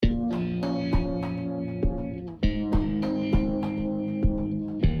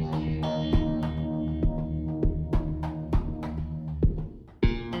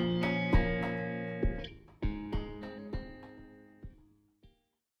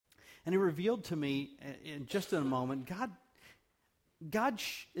And he revealed to me in just in a moment, God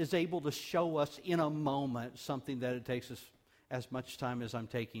is able to show us in a moment something that it takes us as much time as I'm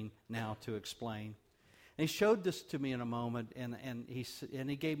taking now to explain. And he showed this to me in a moment, and he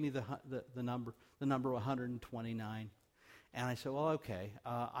gave me the number 129. And I said, well, okay,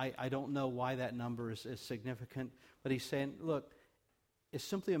 I don't know why that number is significant, but he's saying, look, it's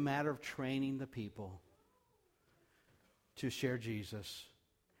simply a matter of training the people to share Jesus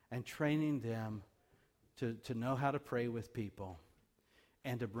and training them to know how to pray with people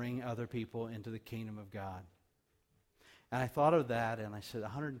and to bring other people into the kingdom of God. And I thought of that, and I said,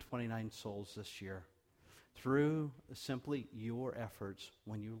 129 souls this year. Through simply your efforts,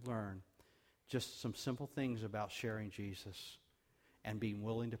 when you learn just some simple things about sharing Jesus and being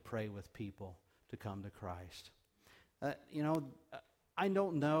willing to pray with people to come to Christ. I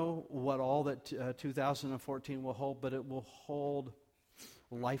don't know what all that 2014 will hold, but it will hold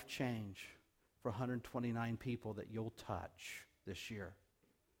life change for 129 people that you'll touch this year.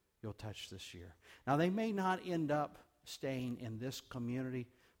 You'll touch this year. Now, they may not end up staying in this community,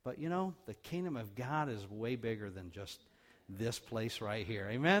 but the kingdom of God is way bigger than just this place right here.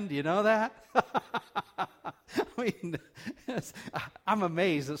 Amen? Do you know that? I'm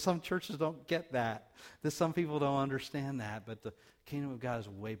amazed that some churches don't get that some people don't understand that, but the kingdom of God is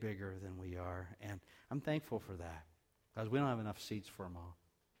way bigger than we are, and I'm thankful for that, because we don't have enough seats for them all.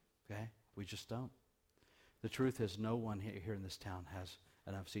 Okay? We just don't. The truth is, no one here in this town has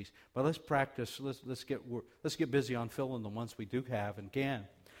enough seats. But let's practice. Let's get busy on filling the ones we do have and can.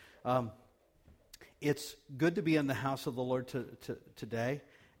 It's good to be in the house of the Lord today.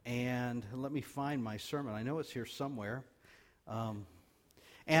 And let me find my sermon. I know it's here somewhere.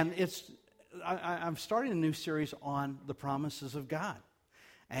 And I'm starting a new series on the promises of God.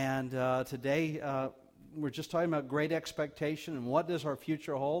 And today we're just talking about great expectation and what does our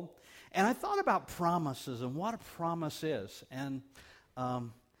future hold. And I thought about promises and what a promise is. And,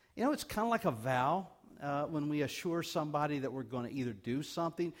 it's kind of like a vow. When we assure somebody that we're going to either do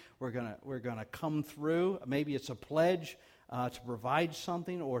something, we're going to come through. Maybe it's a pledge to provide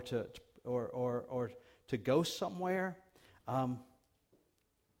something or to go somewhere.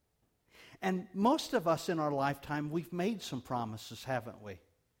 And most of us in our lifetime, we've made some promises, haven't we?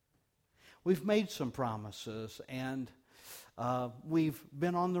 We've made some promises, and we've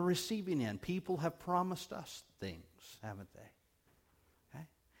been on the receiving end. People have promised us things, haven't they? Okay?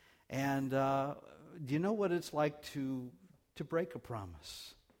 And do you know what it's like to break a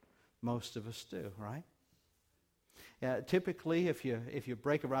promise? Most of us do, right? Yeah, typically, if you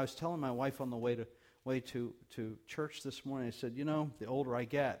break a promise, I was telling my wife on the way to church this morning, I said, the older I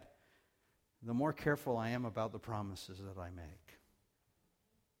get, the more careful I am about the promises that I make.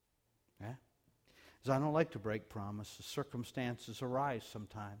 Yeah? Because I don't like to break promises. Circumstances arise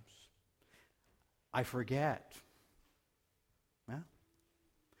sometimes. I forget. Yeah?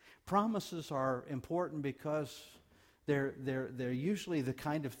 Promises are important because they're usually the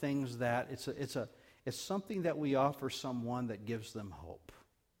kind of things that it's something that we offer someone that gives them hope,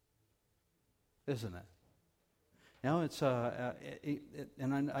 isn't it? It's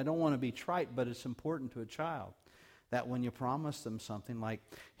and I don't want to be trite, but it's important to a child that when you promise them something like,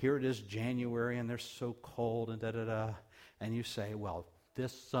 here it is January and they're so cold and da-da-da, and you say, well,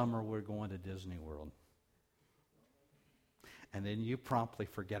 this summer we're going to Disney World. And then you promptly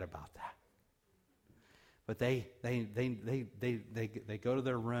forget about that. But they go to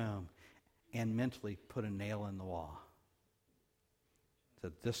their room and mentally put a nail in the wall.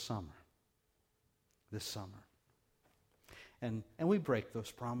 So this summer. And we break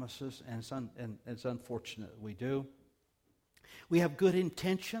those promises, and it's unfortunate that we do. We have good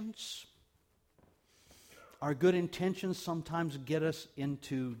intentions. Our good intentions sometimes get us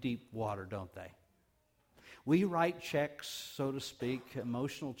into deep water, don't they? We write checks, so to speak,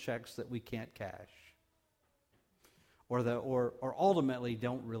 emotional checks that we can't cash, or ultimately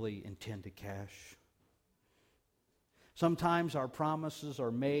don't really intend to cash. Sometimes our promises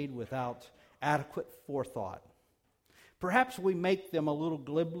are made without adequate forethought. Perhaps we make them a little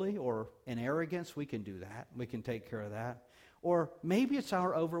glibly or in arrogance. We can do that. We can take care of that. Or maybe it's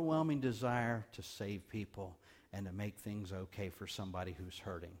our overwhelming desire to save people and to make things okay for somebody who's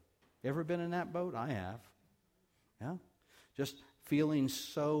hurting. You ever been in that boat? I have. Yeah, just feeling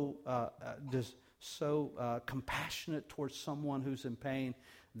so compassionate towards someone who's in pain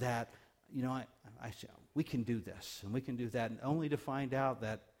that I say we can do this and we can do that, and only to find out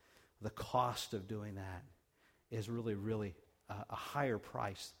that the cost of doing that is really, really a higher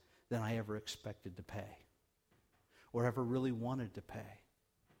price than I ever expected to pay or ever really wanted to pay.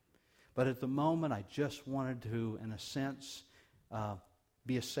 But at the moment, I just wanted to, in a sense,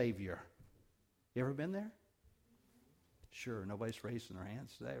 be a savior. You ever been there? Sure, nobody's raising their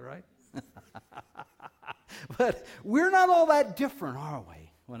hands today, right? But we're not all that different, are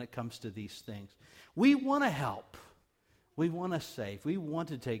we, when it comes to these things? We want to help. We want to save. We want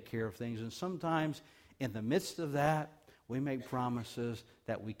to take care of things. And sometimes in the midst of that, we make promises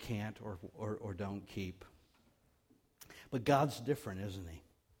that we can't or don't keep. But God's different, isn't He?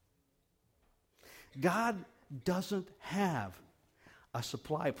 God doesn't have a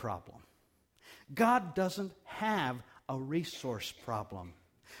supply problem. God doesn't have a resource problem.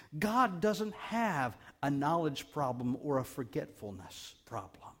 God doesn't have a knowledge problem or a forgetfulness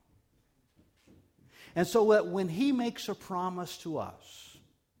problem. And so that when He makes a promise to us,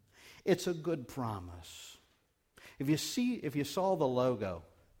 it's a good promise. If you saw the logo,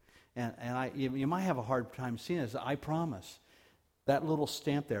 you might have a hard time seeing it, I promise. That little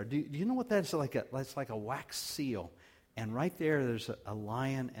stamp there. Do you know what that's like? That's like a wax seal. And right there's a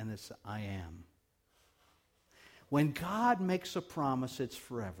lion, and it's I am. When God makes a promise, it's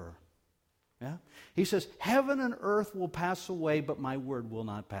forever. Yeah? He says, heaven and earth will pass away, but my word will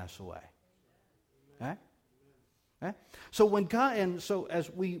not pass away. Okay? Okay? So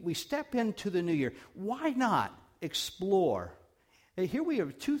as we step into the new year, why not explore? Here we are,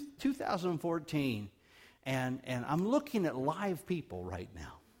 2014, and I'm looking at live people right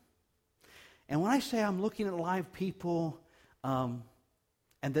now. And when I say I'm looking at live people, and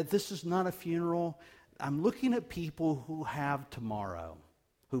that this is not a funeral, I'm looking at people who have tomorrow,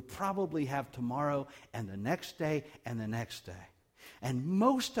 who probably have tomorrow and the next day and the next day. And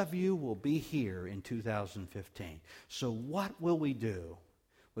most of you will be here in 2015. So what will we do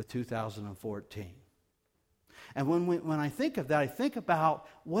with 2014? And when I think of that, I think about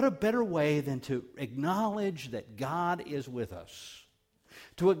what a better way than to acknowledge that God is with us.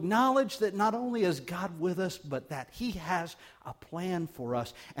 To acknowledge that not only is God with us, but that He has a plan for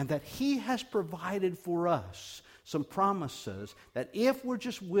us and that He has provided for us some promises that if we're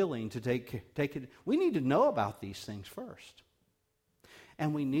just willing to take it, we need to know about these things first.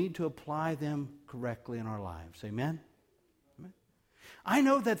 And we need to apply them correctly in our lives. Amen? Amen? I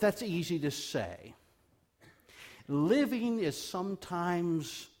know that that's easy to say. Living is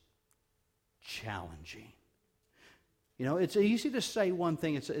sometimes challenging. You know, it's easy to say one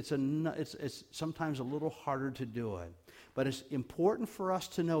thing. It's sometimes a little harder to do it. But it's important for us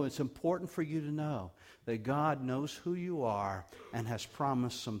to know, it's important for you to know that God knows who you are and has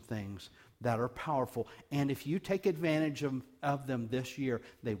promised some things that are powerful. And if you take advantage of them this year,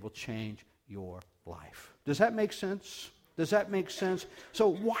 they will change your life. Does that make sense? Does that make sense? So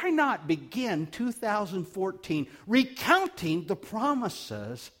why not begin 2014 recounting the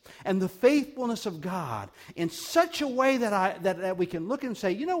promises and the faithfulness of God in such a way that we can look and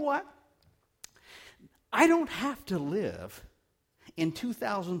say, you know what? I don't have to live in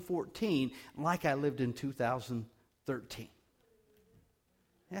 2014 like I lived in 2013.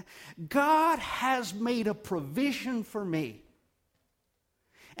 Yeah? God has made a provision for me.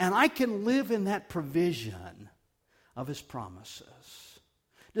 And I can live in that provision of His promises.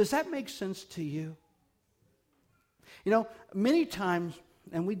 Does that make sense to you? You know, many times,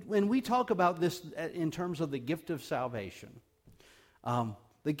 and when we talk about this in terms of the gift of salvation,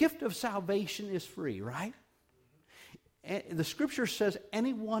 the gift of salvation is free, right? The Scripture says,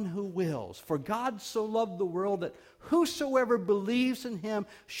 anyone who wills. For God so loved the world that whosoever believes in Him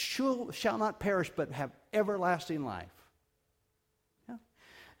shall not perish but have everlasting life. Yeah.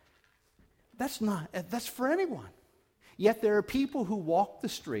 That's for anyone. Yet there are people who walk the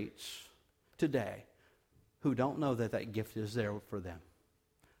streets today who don't know that that gift is there for them,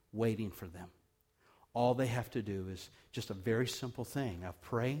 waiting for them. All they have to do is just a very simple thing of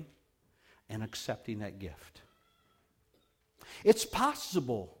praying and accepting that gift. It's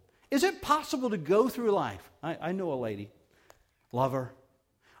possible. Is it possible to go through life? I know a lady, love her.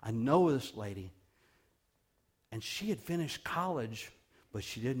 I know this lady. And she had finished college, but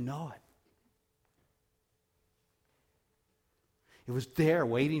she didn't know it. It was there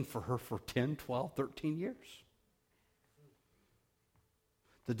waiting for her for 10, 12, 13 years.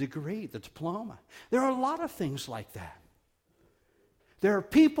 The degree, the diploma. There are a lot of things like that. There are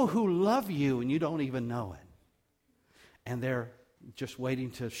people who love you and you don't even know it. And they're just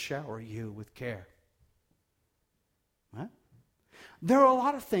waiting to shower you with care. Huh? There are a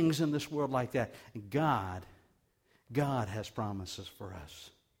lot of things in this world like that. God has promises for us.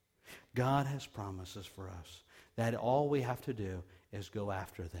 God has promises for us. That all we have to do is go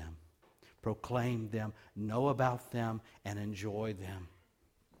after them, proclaim them, know about them, and enjoy them.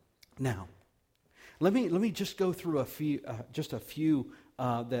 Now, let me just go through a few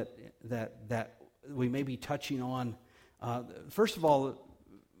that we may be touching on. First of all,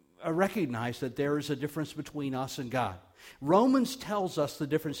 recognize that there is a difference between us and God. Romans tells us the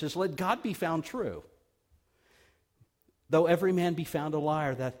difference is, let God be found true, though every man be found a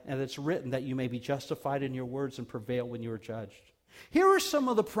liar, and it's written that you may be justified in your words and prevail when you are judged. Here are some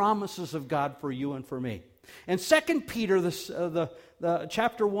of the promises of God for you and for me. In 2 Peter, the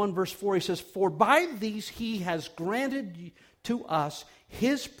chapter 1, verse 4, he says, "For by these he has granted to us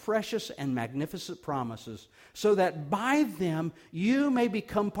his precious and magnificent promises, so that by them you may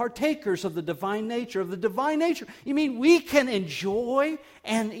become partakers of the divine nature." Of the divine nature, you mean we can enjoy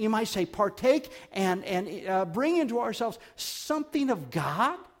and, you might say, partake and bring into ourselves something of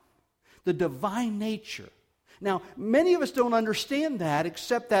God? The divine nature. Now, many of us don't understand that,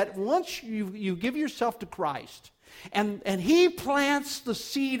 except that once you give yourself to Christ, and He plants the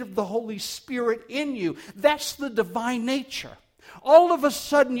seed of the Holy Spirit in you, that's the divine nature. All of a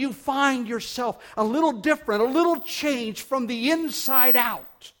sudden you find yourself a little different, a little changed from the inside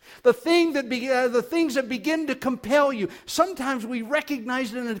out. The things that begin to compel you, sometimes we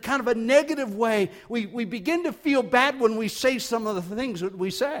recognize it in a kind of a negative way. We begin to feel bad when we say some of the things that we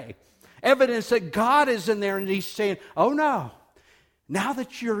say. Evidence that God is in there and He's saying, "Oh no, now that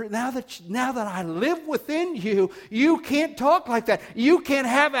I live within you, you can't talk like that. You can't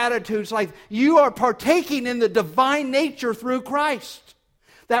have attitudes like you are partaking in the divine nature through Christ."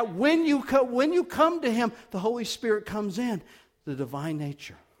 That when you come to Him, the Holy Spirit comes in, the divine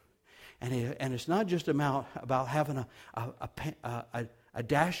nature, and it's not just about having a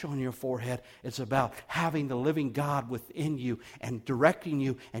dash on your forehead. It's about having the living God within you and directing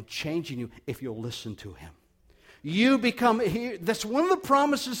you and changing you if you'll listen to Him. That's one of the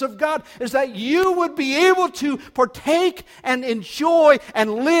promises of God, is that you would be able to partake and enjoy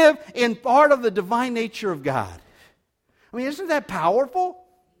and live in part of the divine nature of God. I mean, isn't that powerful?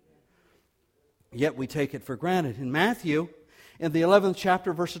 Yet we take it for granted. In Matthew, in the 11th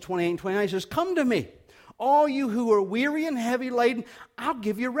chapter, verses 28 and 29, he says, "Come to me, all you who are weary and heavy laden, I'll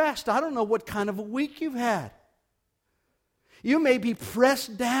give you rest." I don't know what kind of a week you've had. You may be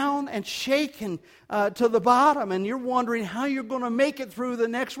pressed down and shaken to the bottom, and you're wondering how you're going to make it through the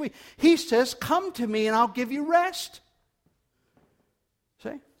next week. He says, "Come to me and I'll give you rest."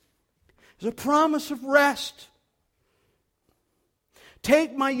 See? There's a promise of rest.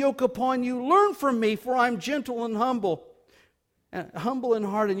 "Take my yoke upon you, learn from me, for I'm gentle and humble in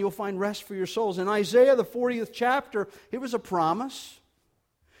heart, and you'll find rest for your souls." In Isaiah, the 40th chapter, it was a promise.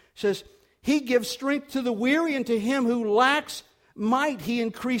 It says, "He gives strength to the weary, and to him who lacks might He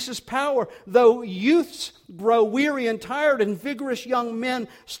increases power. Though youths grow weary and tired, and vigorous young men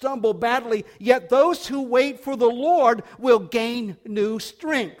stumble badly, yet those who wait for the Lord will gain new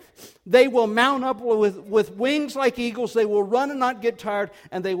strength. They will mount up with wings like eagles. They will run and not get tired,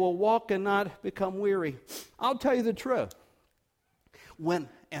 and they will walk and not become weary." I'll tell you the truth.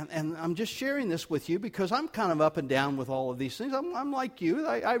 And I'm just sharing this with you because I'm kind of up and down with all of these things. I'm like you.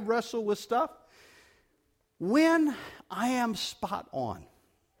 I wrestle with stuff. When I am spot on,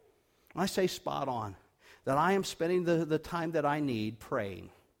 when I say spot on, that I am spending the time that I need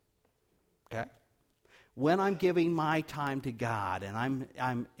praying, okay? When I'm giving my time to God and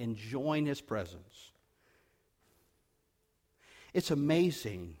I'm enjoying His presence, it's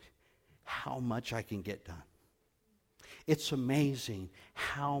amazing how much I can get done. It's amazing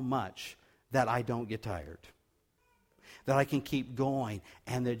how much that I don't get tired, that I can keep going,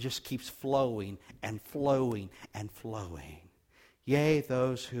 and it just keeps flowing and flowing and flowing. "Yea,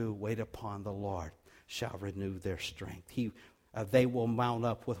 those who wait upon the Lord shall renew their strength. They will mount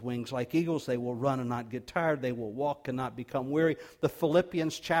up with wings like eagles. They will run and not get tired. They will walk and not become weary." The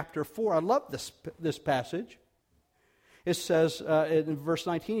Philippians chapter 4, I love this passage. It says in verse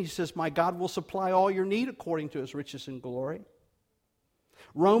 19, he says, "My God will supply all your need according to His riches and glory."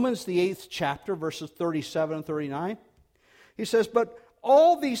 Romans, the 8th chapter, verses 37 and 39, he says, "But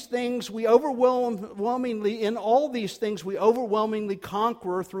all these things we overwhelmingly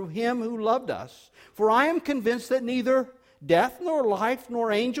conquer through Him who loved us. For I am convinced that neither death, nor life,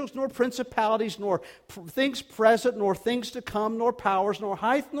 nor angels, nor principalities, nor things present, nor things to come, nor powers, nor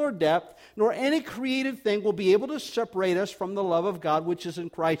height, nor depth, nor any created thing will be able to separate us from the love of God which is in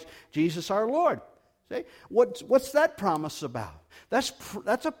Christ Jesus our Lord." See? What's that promise about?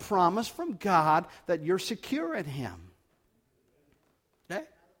 That's a promise from God that you're secure in Him. Okay?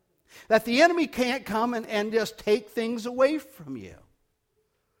 That the enemy can't come and just take things away from you.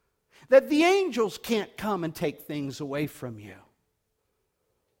 That the angels can't come and take things away from you.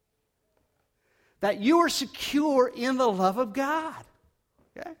 That you are secure in the love of God.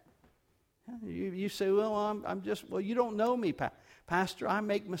 Okay? You say, "Well, you don't know me, Pastor. I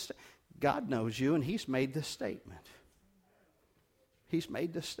make mistakes." God knows you, and He's made this statement. He's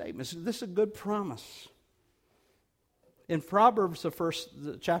made this statement. This is a good promise. In Proverbs,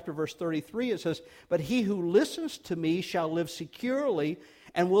 the chapter, verse 33, it says, "But he who listens to me shall live securely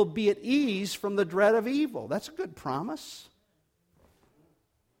and will be at ease from the dread of evil." That's a good promise.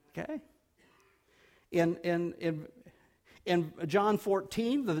 Okay? In John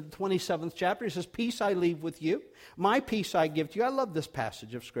 14, the 27th chapter, he says, "Peace I leave with you. My peace I give to you." I love this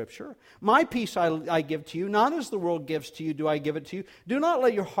passage of Scripture. "My peace I give to you, not as the world gives to you, do I give it to you. Do not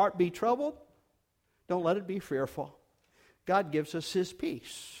let your heart be troubled. Don't let it be fearful." God gives us His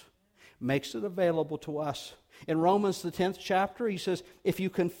peace, makes it available to us. In Romans, the 10th chapter, he says, "If you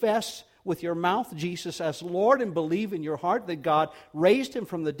confess with your mouth Jesus as Lord and believe in your heart that God raised Him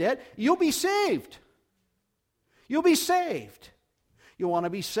from the dead, you'll be saved." You'll be saved. You want to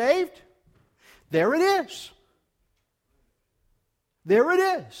be saved? There it is. There it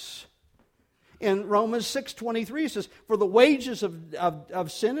is. In Romans 6:23 it says, "For the wages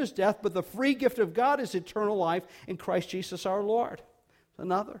of sin is death, but the free gift of God is eternal life in Christ Jesus our Lord."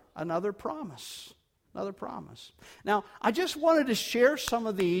 Another promise. Another promise. Now, I just wanted to share some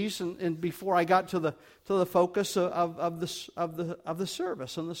of these, and before I got to the focus of the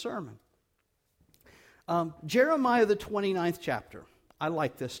service and the sermon. Jeremiah, the 29th chapter. I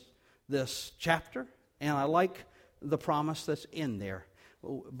like this chapter, and I like the promise that's in there.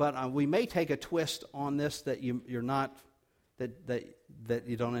 But we may take a twist on this that you're not, that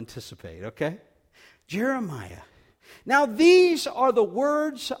you don't anticipate, okay? Jeremiah. "Now these are the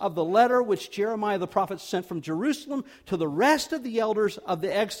words of the letter which Jeremiah the prophet sent from Jerusalem to the rest of the elders of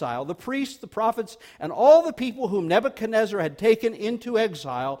the exile, the priests, the prophets, and all the people whom Nebuchadnezzar had taken into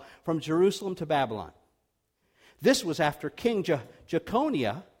exile from Jerusalem to Babylon. This was after King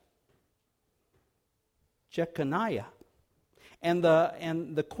Jeconiah, and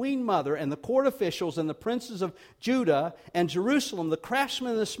the queen mother, and the court officials, and the princes of Judah and Jerusalem, the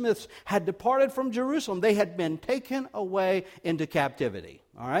craftsmen and the smiths, had departed from Jerusalem. They had been taken away into captivity."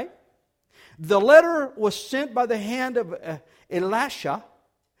 All right? "The letter was sent by the hand of Elisha,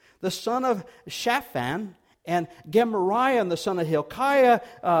 the son of Shaphan, and Gemariah, the son of Hilkiah,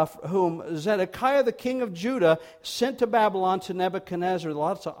 whom Zedekiah, the king of Judah, sent to Babylon to Nebuchadnezzar."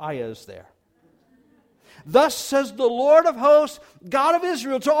 Lots of ayahs there. "Thus says the Lord of hosts, God of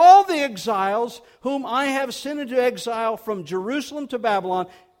Israel, to all the exiles whom I have sent into exile from Jerusalem to Babylon,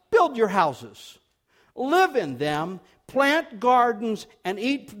 build your houses, live in them, plant gardens, and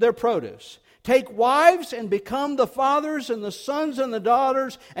eat their produce. Take wives and become the fathers and the sons and the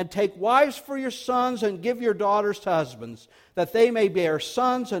daughters, and take wives for your sons and give your daughters to husbands, that they may bear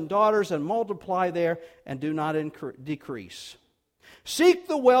sons and daughters and multiply there and do not decrease. Seek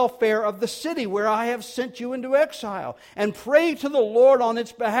the welfare of the city where I have sent you into exile, and pray to the Lord on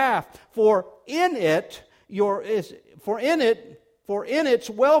its behalf, for in its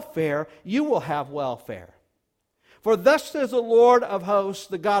welfare you will have welfare. For thus says the Lord of hosts,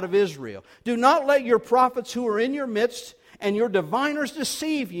 the God of Israel, do not let your prophets who are in your midst and your diviners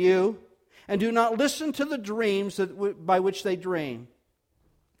deceive you, and do not listen to the dreams by which they dream.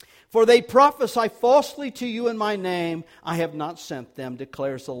 For they prophesy falsely to you in my name. I have not sent them,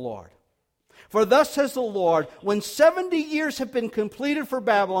 declares the Lord. For thus says the Lord, when 70 years have been completed for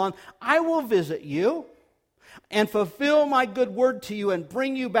Babylon, I will visit you and fulfill my good word to you and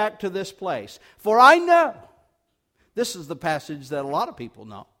bring you back to this place. For I know, this is the passage that a lot of people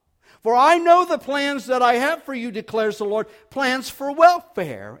know. For I know the plans that I have for you, declares the Lord, plans for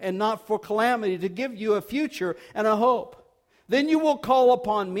welfare and not for calamity, to give you a future and a hope. Then you will call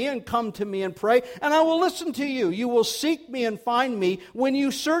upon me and come to me and pray, and I will listen to you. You will seek me and find me when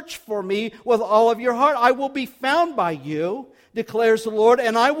you search for me with all of your heart. I will be found by you, declares the Lord,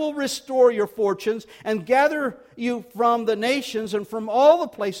 and I will restore your fortunes and gather you from the nations and from all the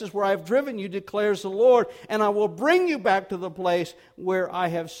places where I have driven you, declares the Lord, and I will bring you back to the place where I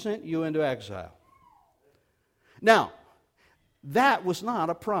have sent you into exile. Now, that was not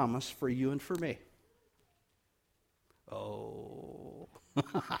a promise for you and for me. Oh.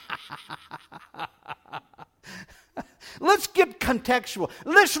 Let's get contextual.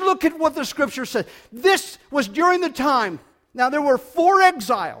 Let's look at what the Scripture says. This was during the time. Now, there were 4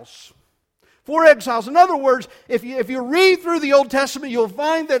 exiles. 4 exiles. In other words, if you read through the Old Testament, you'll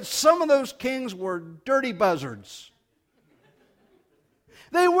find that some of those kings were dirty buzzards.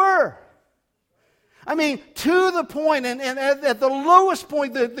 They were. I mean, to the point, and at the lowest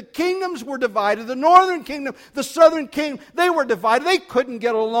point, the kingdoms were divided. The northern kingdom, the southern kingdom, they were divided. They couldn't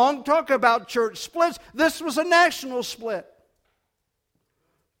get along. Talk about church splits. This was a national split.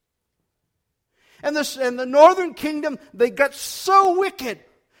 And the northern kingdom, they got so wicked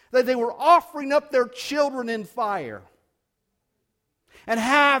that they were offering up their children in fire. and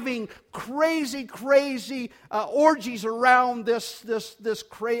having crazy orgies around this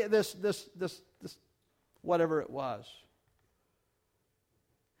whatever it was.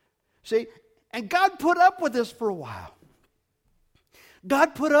 See, and God put up with this for a while.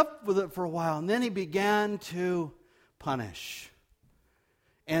 God put up with it for a while, and then He began to punish.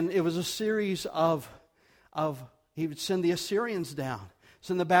 And it was a series of He would send the Assyrians down,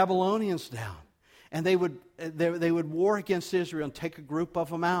 send the Babylonians down, and they would war against Israel and take a group of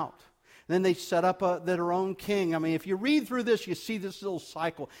them out. And then they set up their own king. I mean, if you read through this, you see this little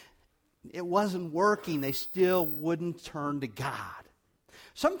cycle. It wasn't working. They still wouldn't turn to God.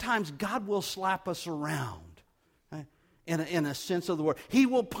 Sometimes God will slap us around, right? in a sense of the word. He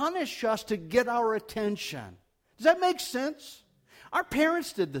will punish us to get our attention. Does that make sense? Our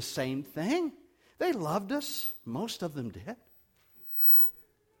parents did the same thing. They loved us. Most of them did.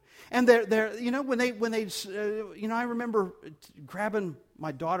 And they're I remember grabbing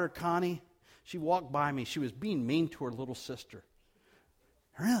my daughter Connie. She walked by me. She was being mean to her little sister.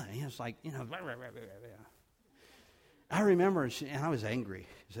 Really? It was like, blah, blah, blah, blah, blah. I remember, and I was angry.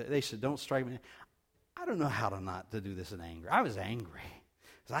 They said, "Don't strike me." I don't know how not to do this in anger. I was angry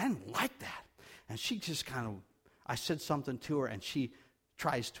because I didn't like that. And she just I said something to her, and she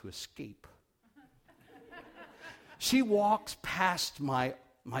tries to escape. She walks past my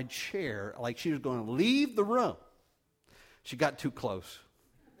chair like she was going to leave the room. She got too close.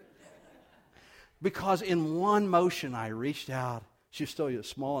 Because in one motion, I reached out. She was still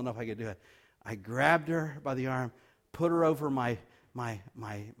small enough I could do it. I grabbed her by the arm, put her over my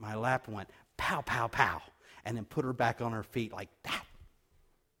lap, and went, pow, pow, pow, and then put her back on her feet like that.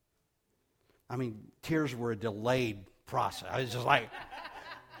 I mean, tears were a delayed process. I was just like,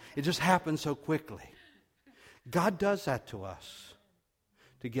 it just happened so quickly. God does that to us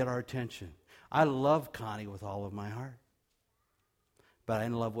to get our attention. I love Connie with all of my heart, but I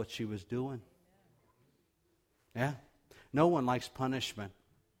didn't love what she was doing. Yeah? No one likes punishment.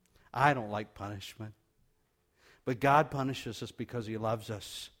 I don't like punishment. But God punishes us because He loves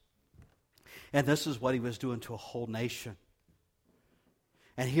us. And this is what He was doing to a whole nation.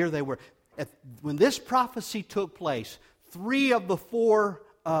 And here they were. When this prophecy took place, three of the four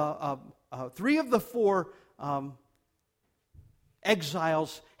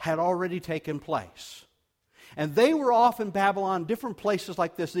exiles had already taken place. And they were off in Babylon, different places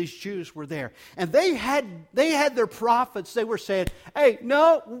like this. These Jews were there. And they had their prophets. They were saying, hey,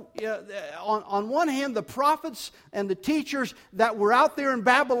 no, on one hand, the prophets and the teachers that were out there in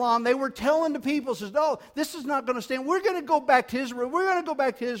Babylon, they were telling the people, says, no, this is not going to stand. We're going to go back to Israel. We're going to go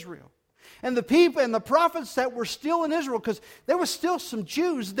back to Israel. And the people and the prophets that were still in Israel, because there was still some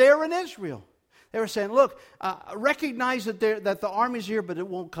Jews there in Israel. They were saying, look, recognize that the army's here, but it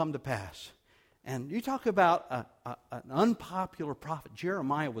won't come to pass. And you talk about an unpopular prophet.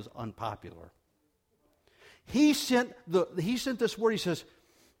 Jeremiah was unpopular. He sent this word. He says,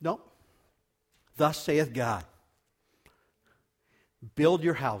 no, thus saith God, build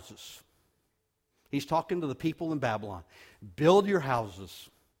your houses. He's talking to the people in Babylon. Build your houses.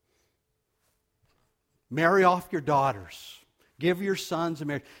 Marry off your daughters. Give your sons a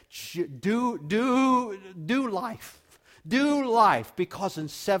marriage. Do life. Do life, because in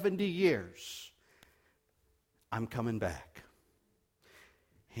 70 years, I'm coming back.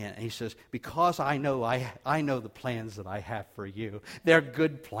 And he says, because I know the plans that I have for you. They're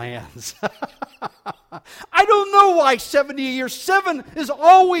good plans. I don't know why 70 years. 7 is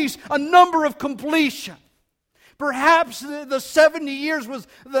always a number of completion. Perhaps the 70 years was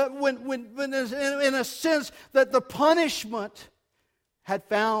when in a sense that the punishment had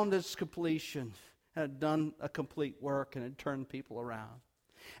found its completion, had done a complete work, and had turned people around.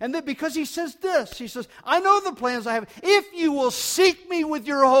 And then because he says this, he says, I know the plans I have. If you will seek me with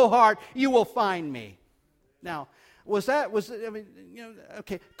your whole heart, you will find me. Now,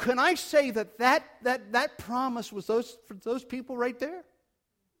 okay, can I say that promise was for those people right there?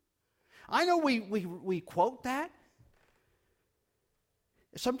 I know we quote that.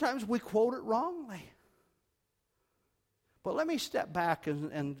 Sometimes we quote it wrongly. But let me step back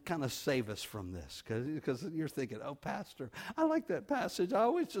and kind of save us from this, because you're thinking, oh, Pastor, I like that passage. I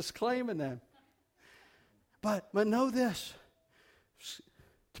always just claiming that. But know this.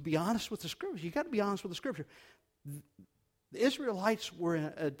 To be honest with the Scripture, you got to be honest with the Scripture. The Israelites were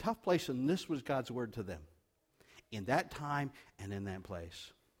in a tough place, and this was God's word to them in that time and in that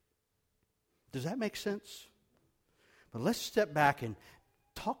place. Does that make sense? But let's step back and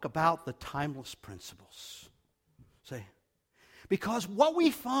talk about the timeless principles. Say, because what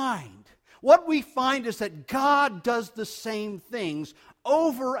we find is that God does the same things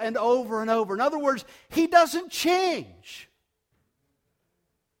over and over and over. In other words, He doesn't change.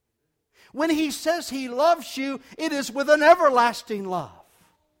 When He says He loves you, it is with an everlasting love.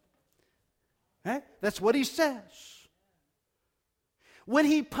 Okay? That's what He says. When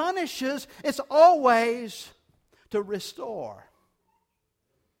He punishes, it's always to restore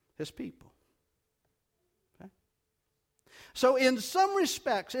His people. Okay? So in some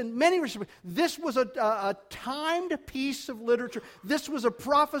respects, in many respects, this was a timed piece of literature. This was a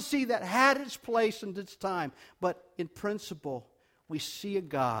prophecy that had its place and its time. But in principle, we see a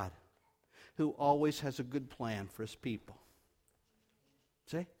God who always has a good plan for His people.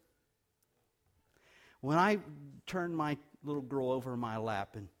 See? When I turned my little girl over in my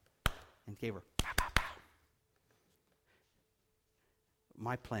lap and gave her pow, pow, pow,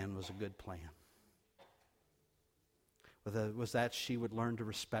 my plan was a good plan. Was that she would learn to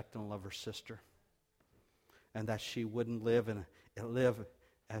respect and love her sister, and that she wouldn't live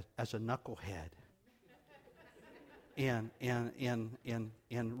as a knucklehead in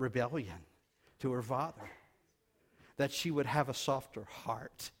rebellion to her father, that she would have a softer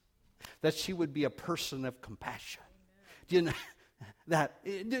heart, that she would be a person of compassion. Do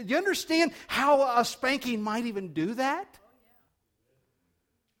you understand how a spanking might even do that?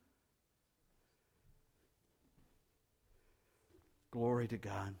 Glory to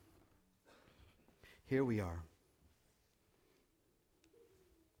God. Here we are.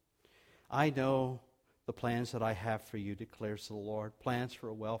 I know the plans that I have for you, declares the Lord, plans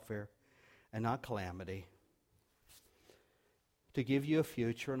for welfare and not calamity, to give you a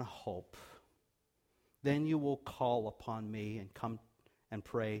future and a hope. Then you will call upon me and come and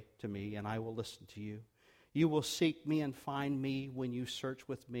pray to me, and I will listen to you. You will seek me and find me when you search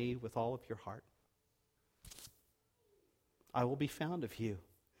with me with all of your heart. I will be found of you,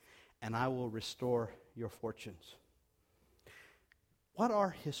 and I will restore your fortunes. What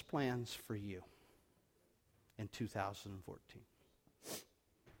are His plans for you in 2014?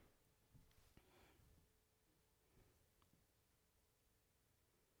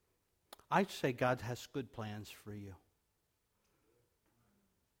 I'd say God has good plans for you.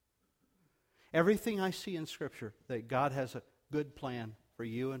 Everything I see in Scripture, that God has a good plan for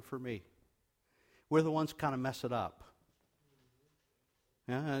you and for me. We're the ones kind of mess it up.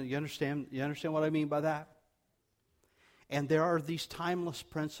 Yeah, you understand what I mean by that? And there are these timeless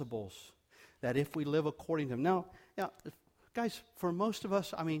principles that if we live according to them. Now, guys, for most of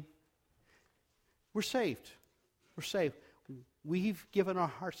us, we're saved. We're saved. We've given our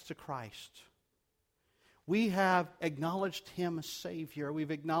hearts to Christ. We have acknowledged Him as Savior.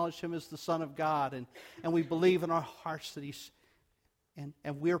 We've acknowledged Him as the Son of God. And we believe in our hearts that He's...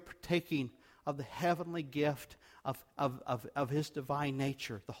 And we're partaking of the heavenly gift of His divine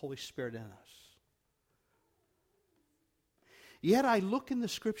nature, the Holy Spirit in us. Yet I look in the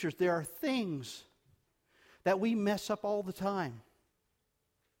Scriptures, there are things that we mess up all the time.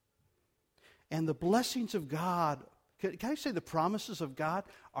 And the blessings of God, can I say the promises of God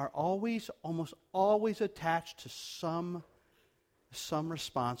are almost always attached to some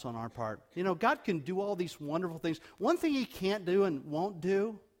response on our part. You know, God can do all these wonderful things. One thing He can't do and won't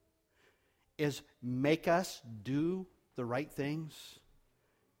do is make us do the right things.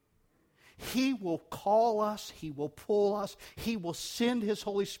 He will call us, He will pull us, He will send His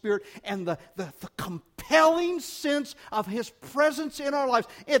Holy Spirit, and the compelling sense of His presence in our lives.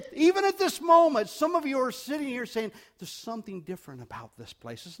 Even at this moment, some of you are sitting here saying, there's something different about this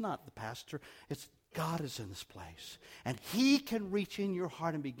place. It's not the pastor, it's God is in this place. And He can reach in your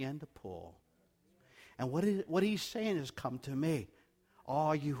heart and begin to pull. And what He's saying is, come to me.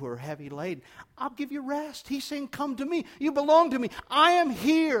 All you who are heavy laden, I'll give you rest. He's saying, come to me. You belong to me. I am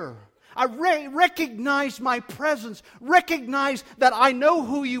here. I recognize my presence. Recognize that I know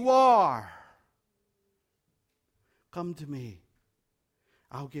who you are. Come to me.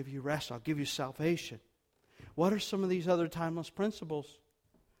 I'll give you rest. I'll give you salvation. What are some of these other timeless principles?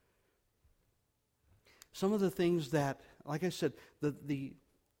 Some of the things that, like I said,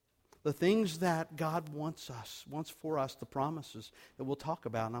 the things that God wants for us, the promises that we'll talk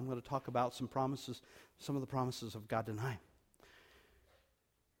about, and I'm going to talk about some of the promises of God tonight,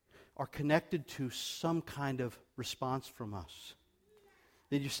 are connected to some kind of response from us.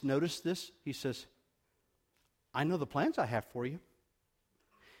 Did you notice this? He says, I know the plans I have for you.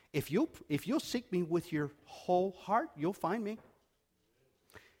 If you'll seek me with your whole heart, you'll find me.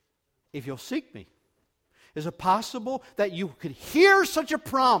 If you'll seek me. Is it possible that you could hear such a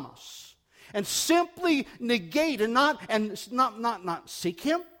promise and simply negate and not seek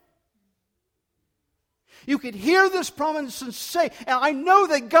Him? You could hear this promise and say, and I know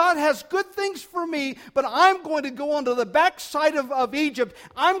that God has good things for me, but I'm going to go onto the backside of Egypt.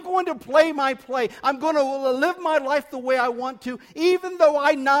 I'm going to play my play. I'm going to live my life the way I want to, even though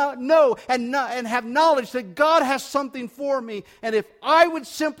I know and have knowledge that God has something for me. And if I would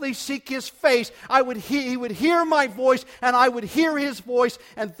simply seek His face, He would hear my voice, and I would hear His voice,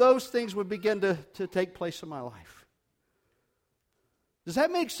 and those things would begin to take place in my life. Does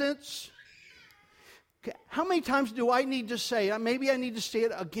that make sense? How many times do I need to say, maybe I need to say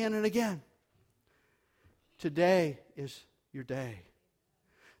it again and again? Today is your day.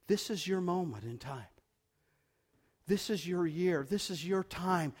 This is your moment in time. This is your year. This is your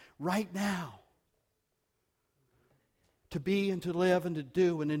time right now. To be and to live and to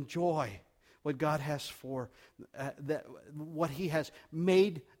do and enjoy what God has what He has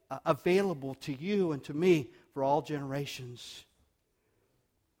made available to you and to me for all generations.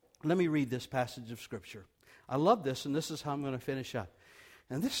 Let me read this passage of Scripture. I love this, and this is how I'm going to finish up.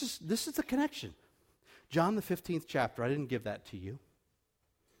 And this is the connection. John the 15th chapter. I didn't give that to you.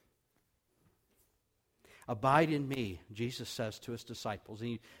 Abide in me, Jesus says to His disciples.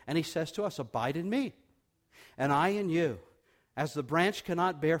 And He says to us, abide in me, and I in you. As the branch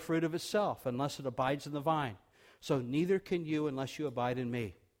cannot bear fruit of itself unless it abides in the vine, so neither can you unless you abide in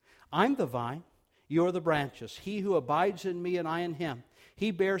me. I'm the vine, you are the branches. He who abides in me and I in him,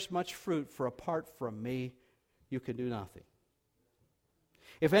 he bears much fruit, for apart from me, you can do nothing.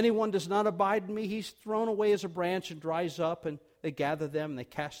 If anyone does not abide in me, he's thrown away as a branch and dries up, and they gather them and they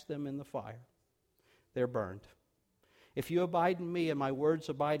cast them in the fire. They're burned. If you abide in me and my words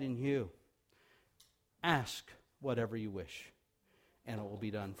abide in you, ask whatever you wish, and it will be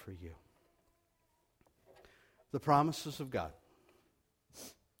done for you. The promises of God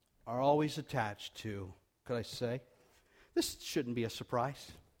are always attached to, could I say, this shouldn't be a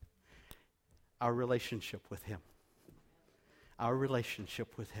surprise, our relationship with Him. Our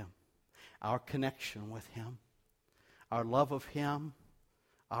relationship with Him. Our connection with Him. Our love of Him.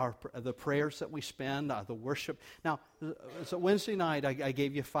 The prayers that we spend, the worship. Now, so Wednesday night I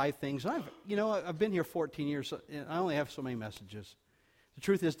gave you 5 things. I've been here 14 years, and I only have so many messages. The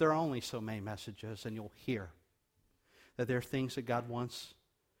truth is, there are only so many messages, and you'll hear that there are things that God wants,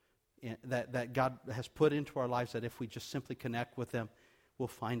 that God has put into our lives, that if we just simply connect with them, we'll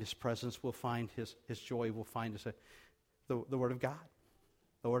find His presence, we'll find His joy, we'll find the Word of God.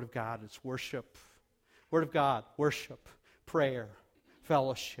 The Word of God, it's worship. Word of God, worship, prayer,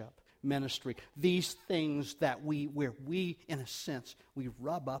 fellowship, ministry. These things that where we, in a sense, we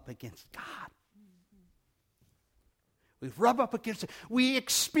rub up against God. We rub up against Him. We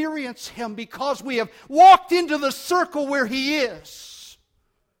experience Him because we have walked into the circle where He is.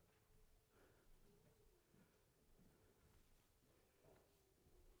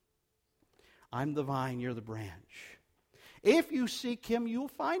 I'm the vine, you're the branch. If you seek Him, you'll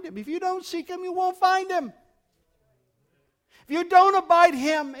find Him. If you don't seek Him, you won't find Him. If you don't abide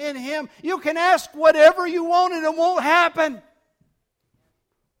in Him, you can ask whatever you want and it won't happen.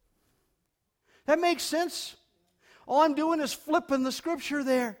 That makes sense? All I'm doing is flipping the Scripture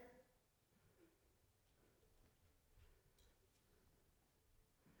there.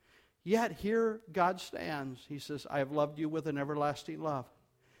 Yet here God stands. He says, I have loved you with an everlasting love.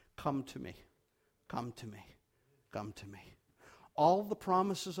 Come to me. Come to me. Come to me. All the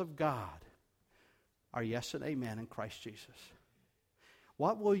promises of God are yes and amen in Christ Jesus.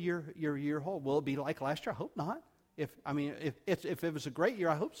 What will your year hold? Will it be like last year? I hope not. If it was a great year,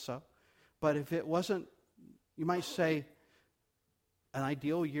 I hope so. But if it wasn't, you might say, an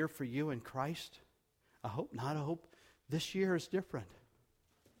ideal year for you in Christ? I hope not. I hope this year is different.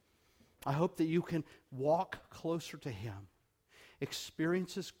 I hope that you can walk closer to Him,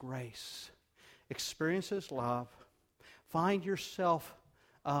 experience His grace, experience His love, find yourself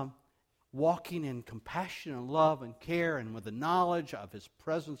walking in compassion and love and care and with the knowledge of His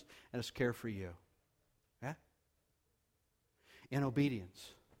presence and His care for you. Yeah? In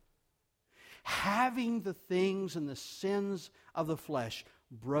obedience. Having the things and the sins of the flesh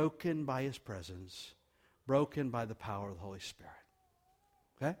broken by His presence, broken by the power of the Holy Spirit.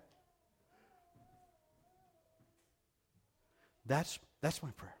 Okay? That's my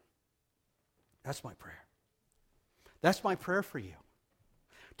prayer. That's my prayer. That's my prayer for you.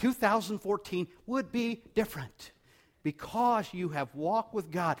 2014 would be different because you have walked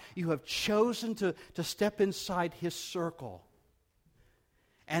with God. You have chosen to step inside His circle.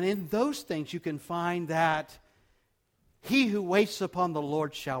 And in those things you can find that he who waits upon the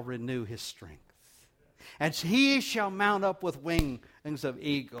Lord shall renew his strength. And he shall mount up with wings of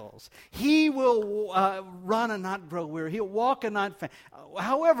eagles. He will run and not grow weary. He'll walk and not faint.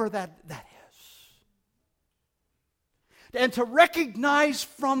 However that is. and to recognize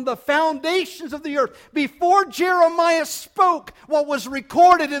from the foundations of the earth, before Jeremiah spoke what was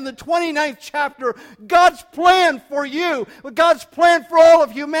recorded in the 29th chapter, God's plan for you, God's plan for all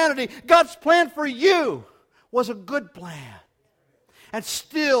of humanity, God's plan for you was a good plan, and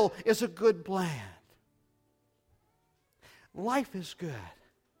still is a good plan. Life is good.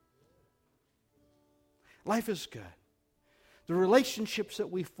 Life is good. The relationships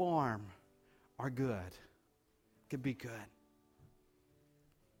that we form are good. Can be good.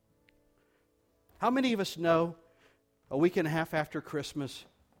 How many of us know a week and a half after Christmas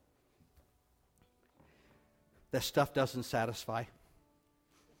that stuff doesn't satisfy?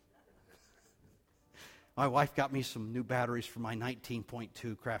 My wife got me some new batteries for my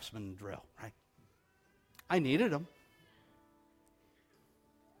 19.2 Craftsman drill, right? I needed them.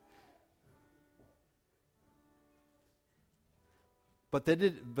 But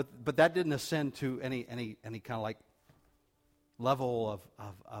that didn't ascend to any kind of like level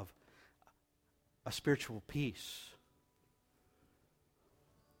of a spiritual peace.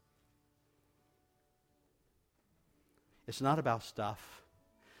 It's not about stuff.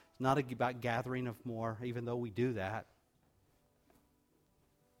 It's not about gathering of more, even though we do that.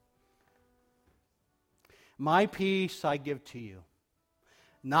 My peace I give to you.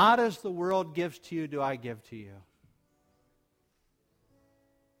 Not as the world gives to you do I give to you.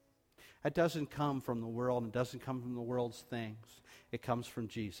 That doesn't come from the world. It doesn't come from the world's things. It comes from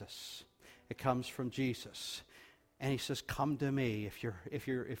Jesus. It comes from Jesus. And He says, "Come to me if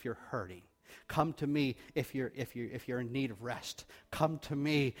you're hurting. Come to me if you're in need of rest. Come to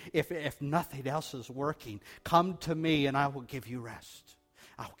me if nothing else is working. Come to me and I will give you rest.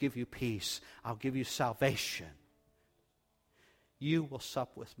 I'll give you peace. I'll give you salvation. You will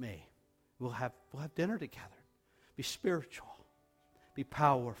sup with me. We'll have dinner together. Be spiritual. Be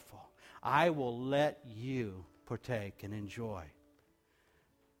powerful. I will let you partake and enjoy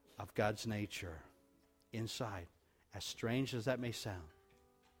of God's nature inside, as strange as that may sound."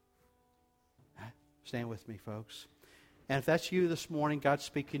 Stand with me, folks. And if that's you this morning, God's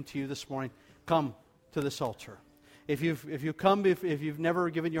speaking to you this morning, come to this altar. If you've never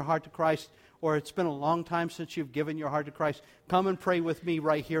given your heart to Christ, or it's been a long time since you've given your heart to Christ, come and pray with me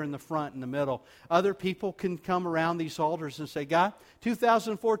right here in the front, in the middle. Other people can come around these altars and say, "God,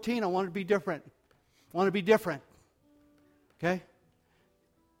 2014, I want to be different. I want to be different." Okay?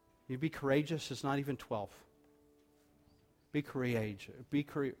 You be courageous. It's not even 12. Be courageous. Be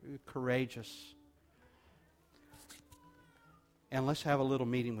courageous. And let's have a little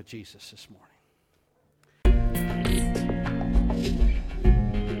meeting with Jesus this morning.